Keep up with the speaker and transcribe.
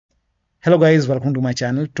Hello guys, welcome to my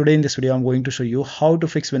channel. Today in this video I'm going to show you how to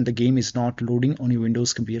fix when the game is not loading on your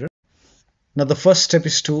Windows computer. Now the first step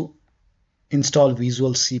is to install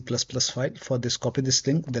Visual C++ file. For this, copy this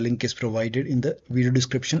link. The link is provided in the video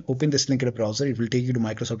description. Open this link in a browser. It will take you to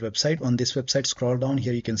Microsoft website. On this website, scroll down.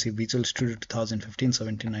 Here you can see Visual Studio 2015,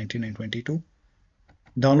 17, 19 and 22.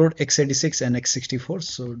 Download x86 and x64.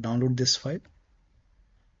 So download this file.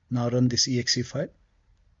 Now run this exe file.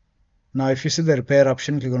 Now if you see the repair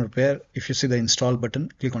option, click on repair. If you see the install button,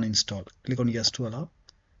 click on install. Click on yes to allow.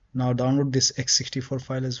 Now download this x64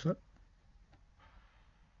 file as well.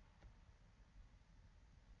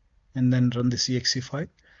 And then run this exe file.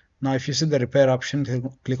 Now if you see the repair option,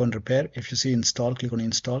 click on repair. If you see install, click on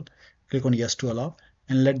install. Click on yes to allow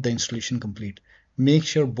and let the installation complete. Make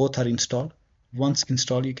sure both are installed. Once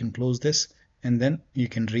installed, you can close this and then you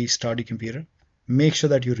can restart your computer. Make sure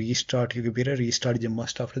that you restart your computer. Restart is a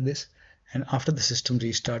must after this. And after the system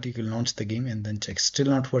restart, you can launch the game and then check. Still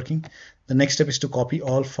not working. The next step is to copy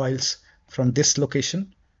all files from this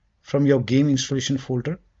location, from your game installation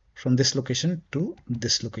folder, from this location to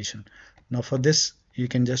this location. Now for this, you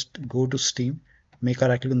can just go to Steam, make a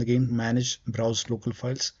right click on the game, manage, browse local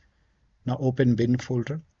files. Now open bin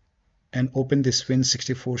folder and open this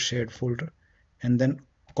Win64Shared folder and then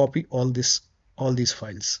copy all these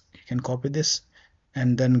files. You can copy this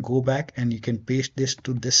and then go back and you can paste this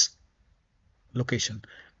to this location.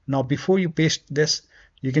 Now before you paste this,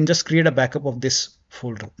 you can just create a backup of this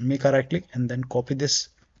folder. Make a right click and then copy this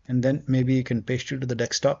and then maybe you can paste it to the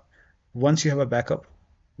desktop. Once you have a backup,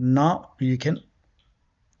 now you can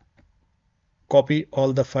copy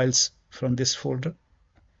all the files from this folder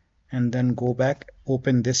and then go back,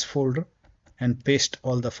 open this folder and paste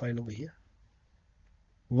all the file over here.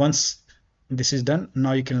 Once this is done,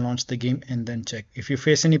 now you can launch the game and then check. If you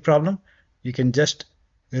face any problem, you can just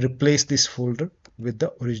replace this folder with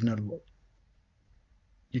the original one.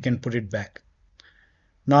 You can put it back.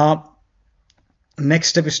 Now next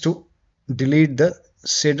step is to delete the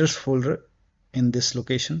shaders folder in this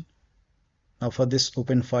location. Now for this,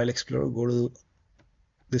 open File Explorer, go to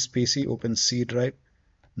this PC, open C drive.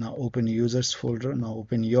 Now open users folder. Now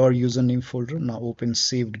open your username folder. Now open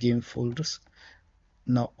saved game folders.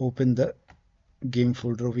 Now open the game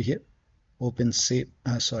folder over here. Open save.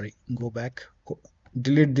 Go back.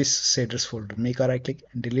 Delete this shaders folder. Make a right click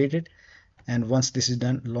and delete it. And once this is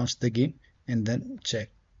done, launch the game and then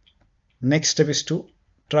check. Next step is to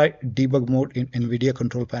try debug mode in Nvidia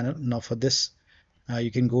control panel. Now for this, you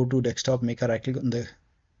can go to desktop, make a right click on the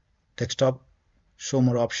desktop, show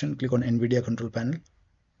more option, click on Nvidia control panel.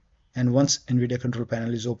 And once Nvidia control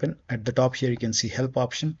panel is open, at the top here you can see help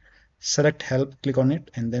option. Select help, click on it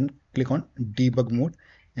and then click on debug mode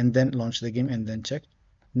and then launch the game and then check.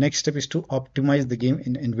 Next step is to optimize the game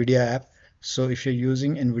in Nvidia app. So if you're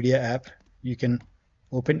using Nvidia app, you can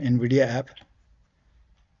open Nvidia app.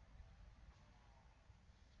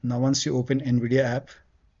 Now once you open Nvidia app,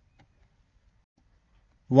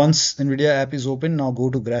 once Nvidia app is open, now go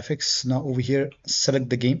to graphics. Now over here, select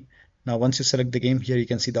the game. Now once you select the game, here you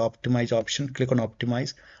can see the optimize option. Click on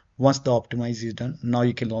optimize. Once the optimize is done, now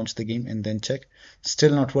you can launch the game and then check.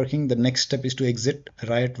 Still not working. The next step is to exit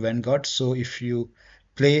Riot Vanguard. So if you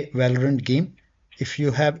play Valorant game, if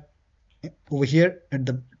you have over here at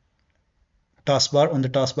the taskbar, on the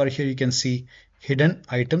taskbar here you can see hidden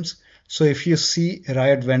items. So if you see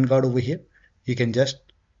Riot Vanguard over here, you can just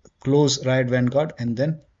close Riot Vanguard and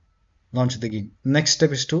then launch the game. Next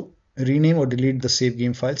step is to rename or delete the save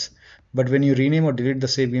game files. But when you rename or delete the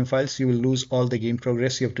save game files, you will lose all the game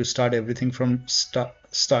progress. You have to start everything from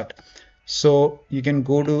start. So you can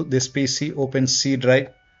go to this PC, open C drive.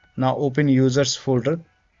 Now open users folder.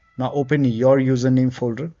 Now open your username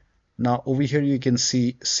folder. Now over here you can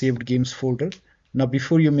see saved games folder. Now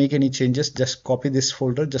before you make any changes, just copy this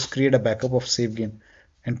folder, just create a backup of save game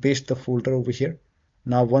and paste the folder over here.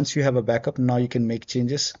 Now once you have a backup, now you can make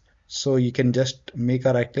changes. So you can just make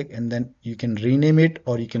a right click and then you can rename it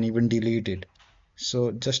or you can even delete it.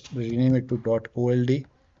 So just rename it to .old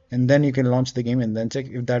and then you can launch the game and then check.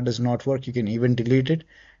 If that does not work, you can even delete it,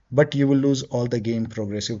 but you will lose all the game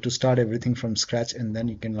progress. You have to start everything from scratch and then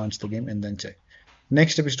you can launch the game and then check.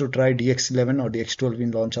 Next step is to try DX11 or DX12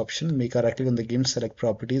 in launch option. Make a right click on the game, select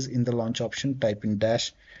properties. In the launch option, type in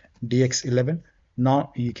 -DX11.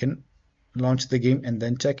 Now you can launch the game and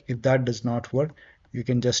then check. If that does not work, you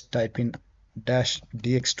can just type in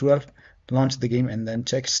 -DX12, launch the game and then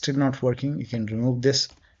check. Still not working, you can remove this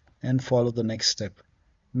and follow the next step.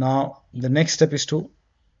 Now the next step is to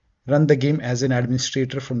run the game as an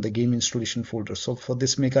administrator from the game installation folder. So for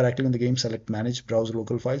this, make a right click on the game, select manage, browse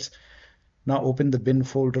local files. Now open the bin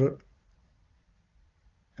folder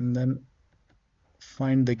and then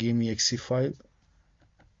find the game exe file.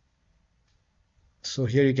 So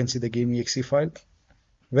here you can see the game exe file.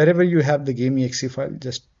 Wherever you have the game exe file,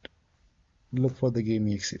 just look for the game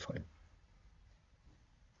exe file.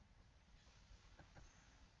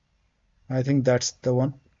 I think that's the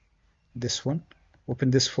one, this one.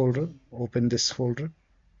 Open this folder,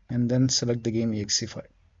 and then select the game exe file.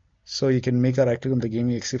 So you can make a right click on the game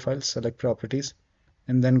exe file, select properties,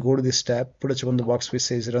 and then go to this tab, put a check on the box which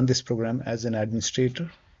says run this program as an administrator,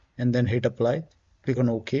 and then hit apply, click on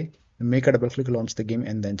OK, make a double click, launch the game,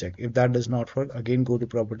 and then check. If that does not work, again go to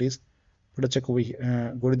properties, put a check over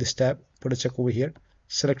here, go to this tab, put a check over here,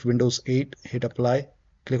 select Windows 8, hit apply,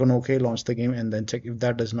 click on OK, launch the game, and then check. If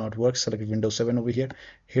that does not work, select Windows 7 over here,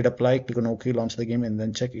 hit apply, click on OK, launch the game, and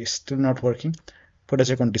then check. It's still not working. Put a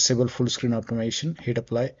check on disable full screen automation, hit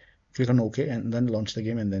apply, click on OK, and then launch the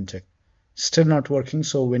game, and then check. Still not working.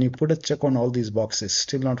 So when you put a check on all these boxes,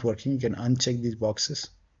 still not working, you can uncheck these boxes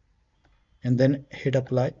and then hit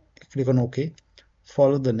apply, click on OK,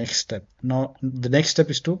 follow the next step. Now the next step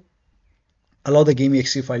is to allow the game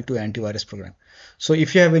exe file to antivirus program. So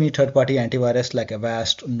if you have any third-party antivirus like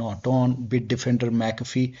Avast, Norton, Bitdefender,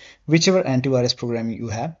 McAfee, whichever antivirus program you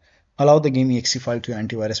have, allow the game exe file to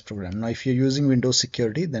antivirus program. Now if you're using Windows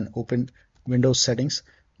security, then open Windows settings,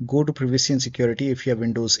 go to privacy and security if you have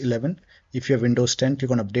Windows 11. If you have Windows 10, click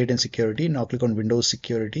on update and security. Now click on Windows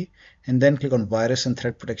security and then click on virus and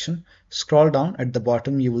threat protection. Scroll down at the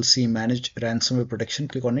bottom, you will see manage ransomware protection.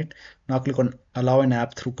 Click on it. Now click on allow an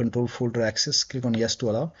app through control folder access. Click on yes to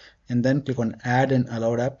allow and then click on add an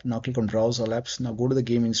allowed app. Now click on browse all apps. Now go to the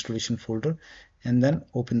game installation folder and then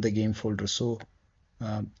open the game folder. So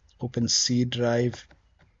open C drive.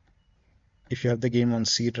 If you have the game on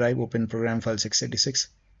C drive, open program files x86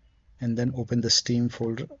 and then open the Steam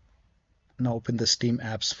folder. Now open the Steam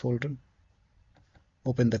apps folder,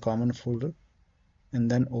 open the common folder, and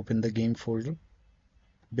then open the game folder,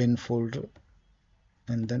 bin folder,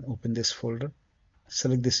 and then open this folder.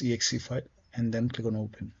 Select this exe file and then click on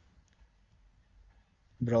open.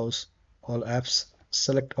 Browse all apps,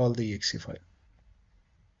 select all the exe file.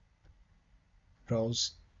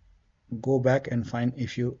 Browse, go back and find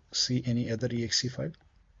if you see any other exe file.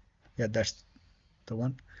 Yeah, that's the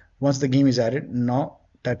one. Once the game is added, now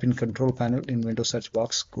type in control panel in Windows search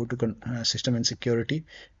box, go to system and security,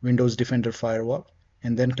 Windows Defender firewall,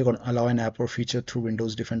 and then click on allow an app or feature through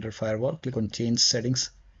Windows Defender firewall. Click on change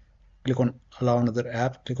settings, click on allow another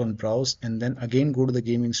app, click on browse, and then again go to the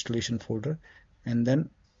game installation folder and then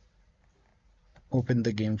open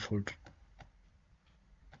the game folder.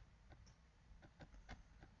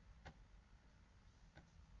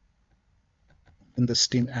 In the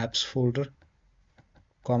Steam apps folder,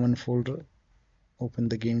 common folder, open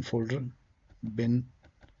the game folder, bin,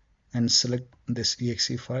 and select this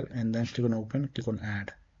exe file and then click on open, click on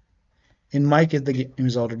add. In my case, the game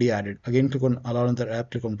is already added. Again, click on allow another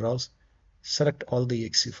app, click on browse, select all the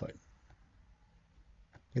exe file,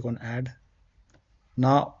 click on add.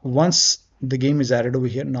 Now once the game is added over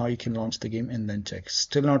here, now you can launch the game and then check.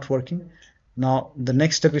 Still not working. Now the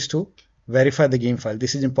next step is to verify the game file.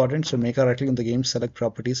 This is important, so make a right click on the game, select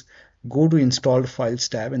properties, go to installed files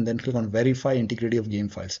tab and then click on verify integrity of game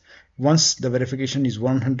files. Once the verification is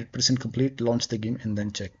 100% complete, launch the game and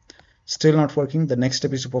then check. Still not working. The next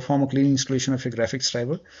step is to perform a clean installation of your graphics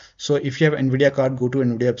driver. So if you have Nvidia card, go to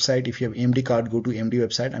Nvidia website. If you have AMD card, go to AMD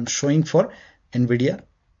website. I'm showing for Nvidia.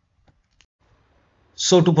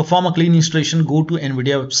 So to perform a clean installation, go to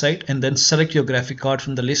Nvidia website and then select your graphic card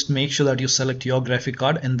from the list. Make sure that you select your graphic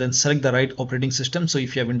card and then select the right operating system. So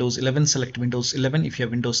if you have Windows 11, select Windows 11. If you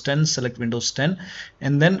have Windows 10, select Windows 10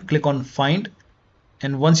 and then click on find.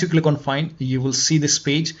 And once you click on find, you will see this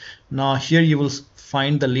page. Now here you will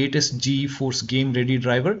find the latest GeForce Game Ready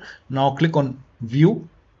driver. Now click on view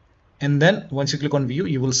and then once you click on view,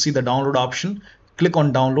 you will see the download option. Click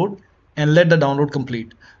on download and let the download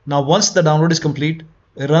complete. Now once the download is complete,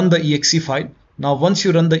 run the exe file. Now once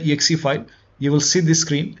you run the exe file, you will see this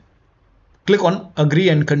screen. Click on agree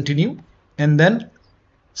and continue and then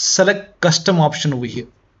select custom option over here.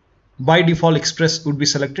 By default express would be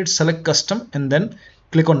selected. Select custom and then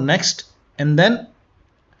click on next and then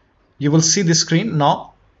you will see this screen.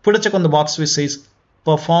 Now put a check on the box which says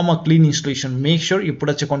perform a clean installation. Make sure you put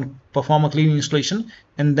a check on perform a clean installation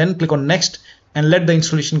and then click on next and let the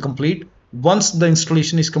installation complete. Once the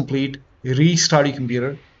installation is complete, restart your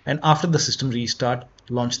computer and after the system restart,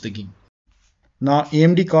 launch the game. Now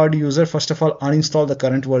AMD card user, first of all uninstall the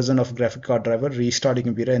current version of graphic card driver, restart your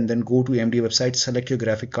computer and then go to AMD website, select your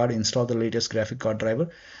graphic card, install the latest graphic card driver,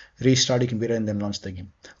 restart your computer and then launch the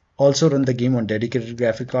game. also run the game on dedicated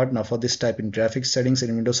graphic card. Now for this, type in graphics settings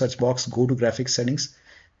in Windows search box, go to graphics settings,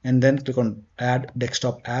 and then click on add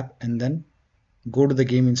desktop app, and then go to the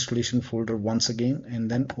game installation folder once again,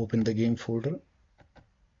 and then open the game folder.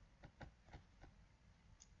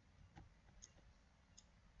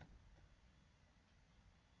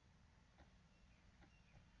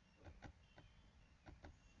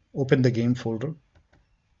 Open the game folder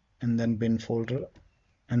and then bin folder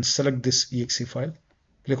and select this exe file.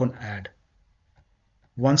 Click on add.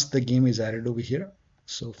 Once the game is added over here,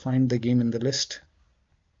 so find the game in the list.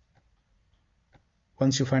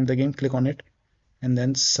 Once you find the game, click on it and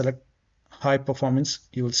then select high performance.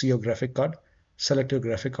 You will see your graphic card. Select your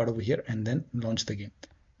graphic card over here and then launch the game.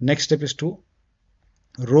 Next step is to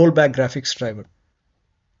roll back graphics driver.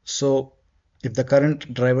 So if the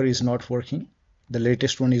current driver is not working, the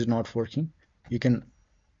latest one is not working, you can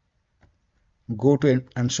go to,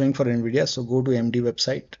 I'm showing for Nvidia, so go to Nvidia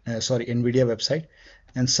website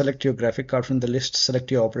and select your graphic card from the list,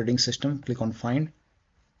 select your operating system, click on find,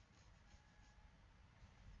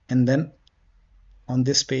 and then on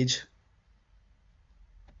this page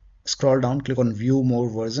scroll down, click on view more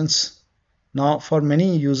versions. Now for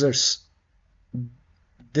many users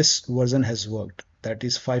this version has worked, that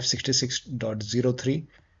is 566.03.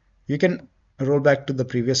 You can roll back to the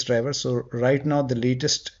previous driver. So right now the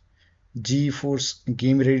latest GeForce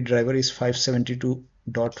Game Ready driver is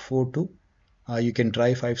 572.42. You can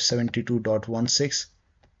try 572.16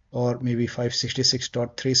 or maybe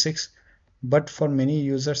 566.36, but for many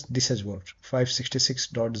users this has worked,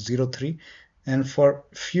 566.03, and for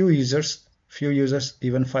few users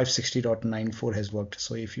even 560.94 has worked.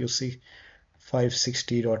 So if you see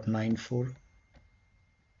 560.94,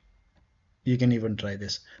 you can even try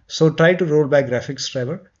this. So try to roll back graphics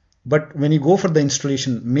driver, but when you go for the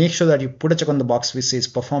installation, make sure that you put a check on the box which says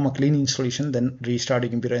perform a clean installation, then restart your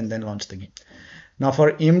computer and then launch the game. Now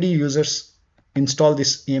for AMD users, install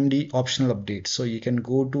this AMD optional update. So you can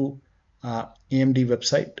go to AMD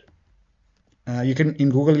website. You can, in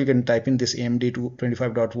Google, you can type in this AMD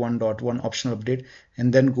 25.1.1 optional update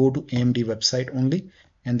and then go to AMD website only,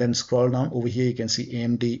 and then scroll down. Over here you can see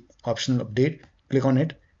AMD optional update, click on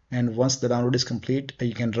it, and once the download is complete,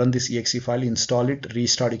 you can run this exe file, install it,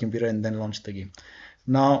 restart your computer, and then launch the game.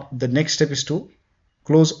 Now the next step is to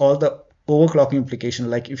close all the overclocking application.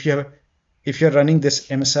 Like if you're running this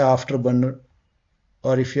MSI Afterburner,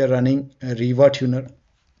 or if you're running a Riva tuner,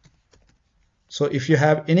 so if you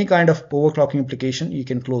have any kind of overclocking application, you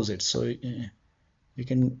can close it. So you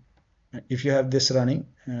can, if you have this running,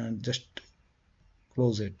 just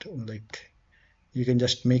close it. Like you can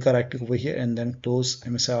just make a right click over here and then close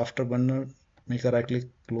MSI Afterburner, make a right click,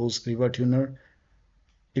 close Riva tuner.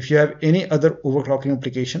 If you have any other overclocking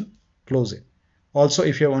application, close it. Also,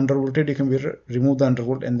 if you have undervolted your computer, remove the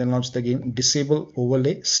undervolt and then launch the game. Disable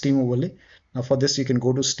overlay, Steam overlay. Now for this, you can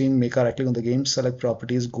go to Steam, make a right click on the game, select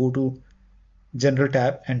properties, go to General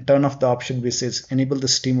tab and turn off the option which says enable the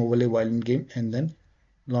Steam overlay while in game, and then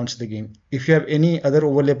launch the game. If you have any other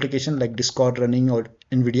overlay application like Discord running or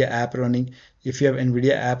Nvidia app running, if you have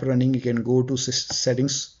Nvidia app running, you can go to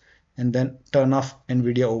settings and then turn off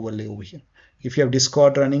Nvidia overlay over here. If you have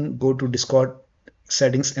Discord running, go to Discord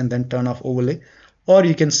settings and then turn off overlay, or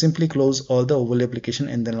you can simply close all the overlay application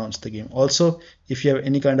and then launch the game. Also, if you have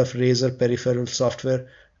any kind of Razer peripheral software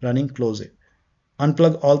running, close it.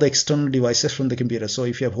 Unplug all the external devices from the computer. So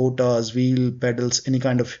if you have HOTAs, wheel, pedals, any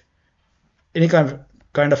kind of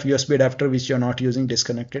USB adapter which you're not using,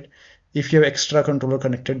 disconnect it. If you have extra controller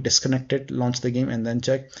connected, disconnect it, launch the game and then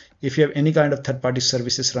check. If you have any kind of third-party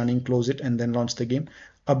services running, close it and then launch the game.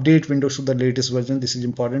 Update Windows to the latest version. This is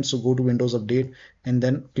important. So go to Windows Update and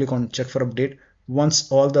then click on check for update.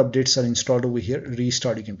 Once all the updates are installed over here,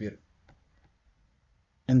 restart your computer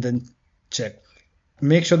and then check.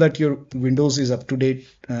 Make sure that your Windows is up to date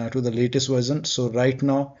to the latest version. So right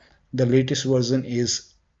now the latest version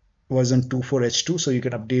is version 24H2, so you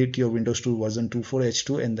can update your Windows to version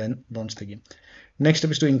 24H2 and then launch the game. Next step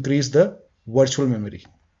is to increase the virtual memory.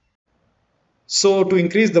 So to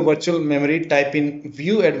increase the virtual memory, type in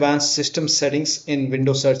view advanced system settings in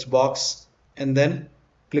Windows search box and then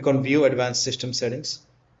click on view advanced system settings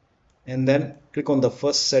and then click on the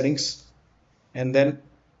first settings and then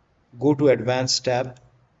go to advanced tab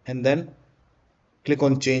and then click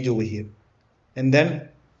on change over here and then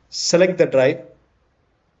select the drive.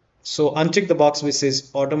 So uncheck the box which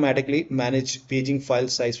says automatically manage paging file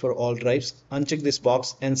size for all drives. Uncheck this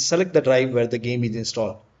box and select the drive where the game is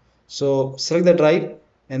installed. So select the drive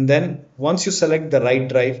and then once you select the right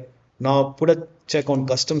drive, now put a check on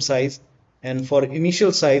custom size, and for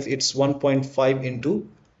initial size it's 1.5 into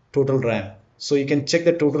total RAM. So you can check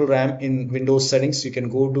the total RAM in Windows settings. You can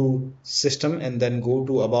go to system and then go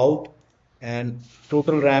to about, and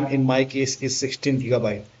total RAM in my case is 16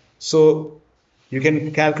 gigabyte. So you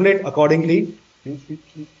can calculate accordingly.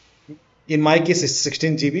 In my case it's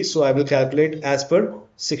 16 GB, so I will calculate as per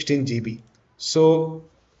 16 GB. So,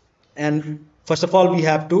 and first of all we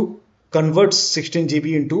have to convert 16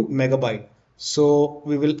 GB into megabyte. So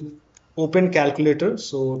we will open calculator,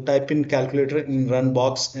 so type in calculator in run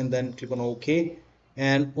box and then click on OK,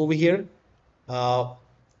 and over here uh,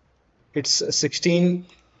 it's 16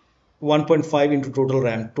 1.5 into total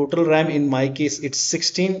RAM. Total RAM in my case it's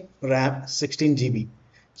 16 RAM 16 GB.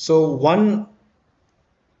 So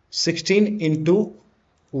 116 into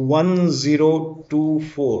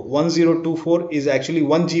 1024. 1024 is actually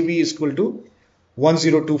 1 GB is equal to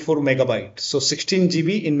 1024 megabyte. So 16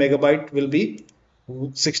 GB in megabyte will be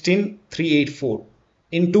 16384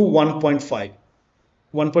 into 1.5.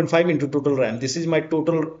 1.5 into total RAM. This is my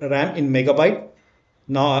total RAM in megabyte.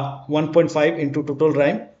 Now 1.5 into total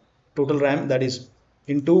RAM that is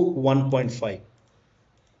into 1.5.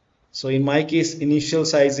 So in my case, initial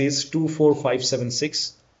size is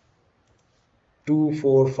 24576,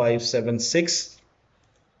 24576,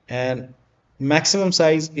 and maximum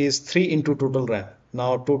size is 3 into total RAM.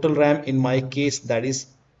 Now total RAM in my case that is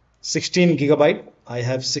 16 gigabyte. I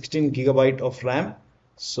have 16 gigabyte of RAM.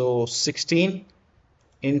 So 16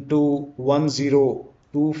 into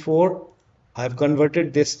 1024. I have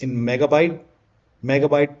converted this in megabyte.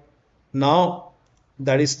 Now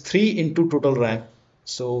that is 3 into total RAM.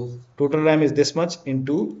 So total RAM is this much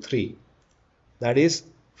into 3. That is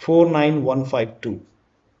 49152.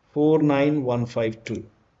 49152.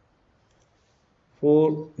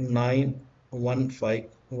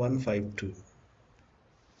 4915152.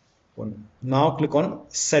 Now click on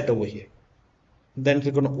set over here. Then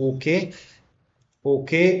click on OK.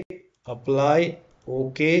 OK. Apply.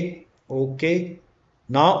 OK. OK.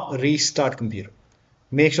 Now restart computer.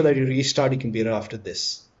 Make sure that you restart your computer after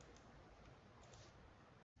this.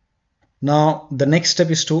 Now the next step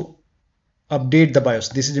is to update the BIOS.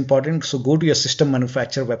 This is important. So go to your system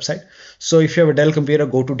manufacturer website. So if you have a Dell computer,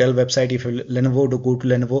 go to Dell website. If you have Lenovo, go to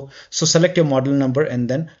Lenovo. So select your model number and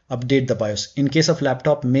then update the BIOS. In case of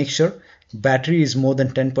laptop, make sure battery is more than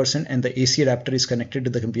 10% and the AC adapter is connected to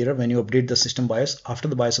the computer when you update the system BIOS. After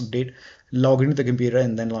the BIOS update, log into the computer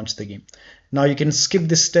and then launch the game. Now you can skip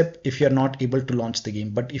this step if you are not able to launch the game,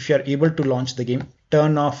 but if you are able to launch the game,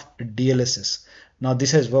 turn off DLSS. Now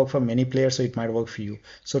this has worked for many players, so it might work for you.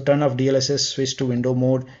 So turn off DLSS, switch to window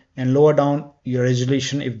mode and lower down your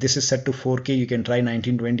resolution. If this is set to 4K, you can try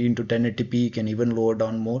 1920 into 1080p. You can even lower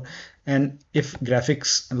down more. And if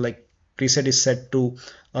graphics like preset is set to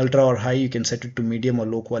ultra or high, you can set it to medium or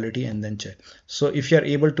low quality and then check. So if you are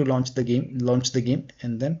able to launch the game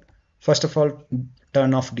and then first of all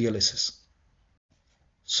turn off DLSS.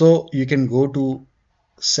 So you can go to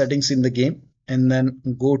settings in the game and then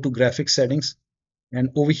go to graphics settings. And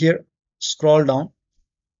over here, scroll down.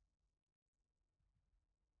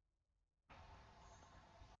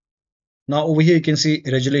 Now over here, you can see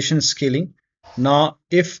resolution scaling. Now,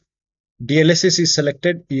 if DLSS is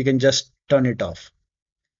selected, you can just turn it off.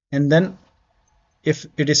 And then if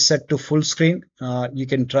it is set to full screen, you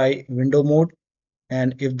can try window mode.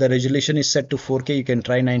 And if the resolution is set to 4K, you can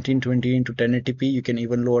try 1920 into 1080p. You can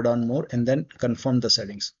even lower down more and then confirm the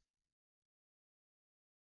settings.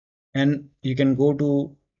 And you can go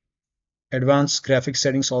to advanced graphics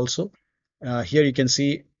settings also. Here you can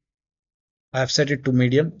see I have set it to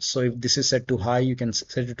medium. So if this is set to high, you can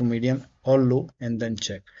set it to medium or low and then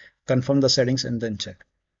check. Confirm the settings and then check.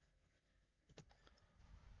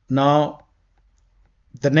 Now,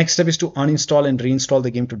 the next step is to uninstall and reinstall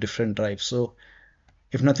the game to different drives. So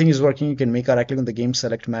if nothing is working, you can make a right click on the game,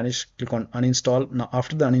 select manage, click on uninstall. Now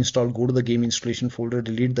after the uninstall, go to the game installation folder,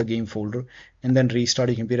 delete the game folder, and then restart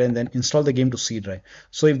your computer and then install the game to C drive.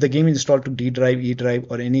 So if the game is installed to D drive, E drive,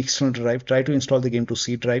 or any external drive, try to install the game to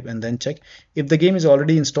C drive and then check. If the game is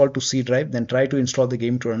already installed to C drive, then try to install the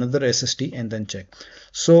game to another SSD and then check.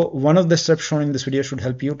 So one of the steps shown in this video should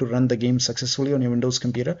help you to run the game successfully on your Windows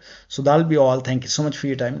computer. So that'll be all. Thank you so much for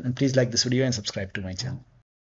your time, and please like this video and subscribe to my channel.